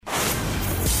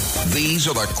These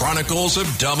are the Chronicles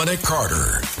of Dominic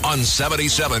Carter on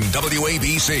 77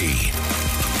 WABC.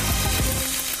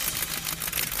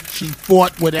 She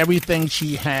fought with everything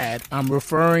she had. I'm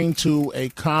referring to a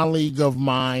colleague of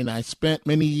mine. I spent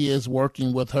many years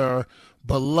working with her,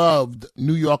 beloved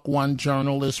New York One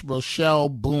journalist Rochelle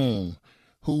Boone,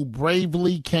 who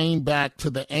bravely came back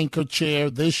to the anchor chair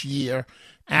this year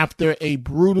after a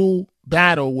brutal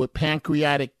battle with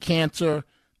pancreatic cancer,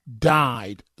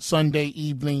 died Sunday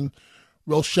evening.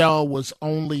 Rochelle was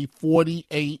only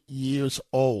 48 years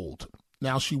old.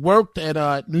 Now, she worked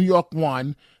at New York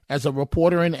One as a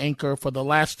reporter and anchor for the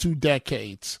last 2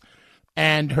 decades,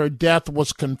 and her death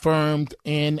was confirmed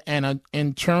in an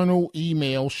internal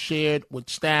email shared with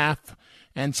staff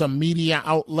and some media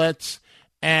outlets.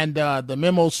 And the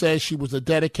memo says she was a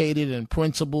dedicated and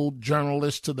principled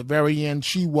journalist to the very end.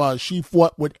 She was. She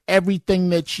fought with everything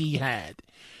that she had.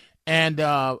 And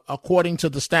according to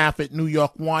the staff at New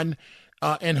York One,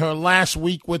 in her last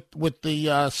week with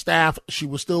the staff, she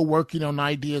was still working on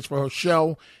ideas for her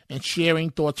show and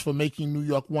sharing thoughts for making New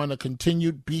York One a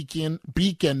continued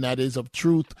beacon that is of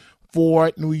truth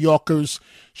for New Yorkers.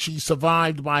 She's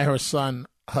survived by her son,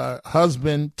 her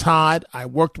husband, Todd. I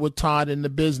worked with Todd in the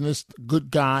business,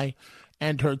 good guy,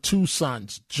 and her 2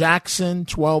 sons, Jackson,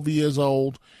 12 years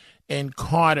old, and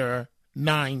Carter,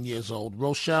 9 years old.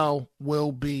 Rochelle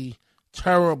will be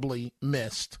terribly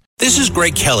missed. This is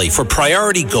Greg Kelly for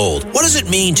Priority Gold. What does it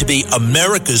mean to be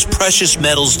America's precious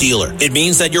metals dealer? It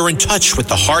means that you're in touch with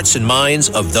the hearts and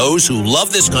minds of those who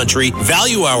love this country,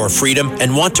 value our freedom,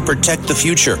 and want to protect the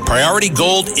future. Priority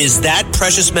Gold is that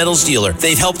precious metals dealer.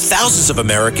 They've helped thousands of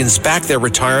Americans back their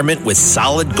retirement with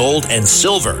solid gold and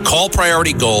silver. Call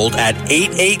Priority Gold at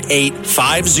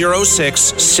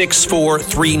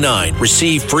 888-506-6439.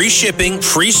 Receive free shipping,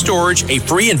 free storage, a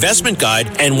free investment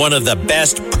guide, and one of the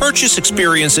best purchase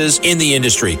experiences in the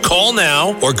industry. Call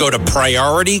now or go to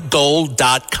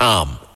PriorityGold.com.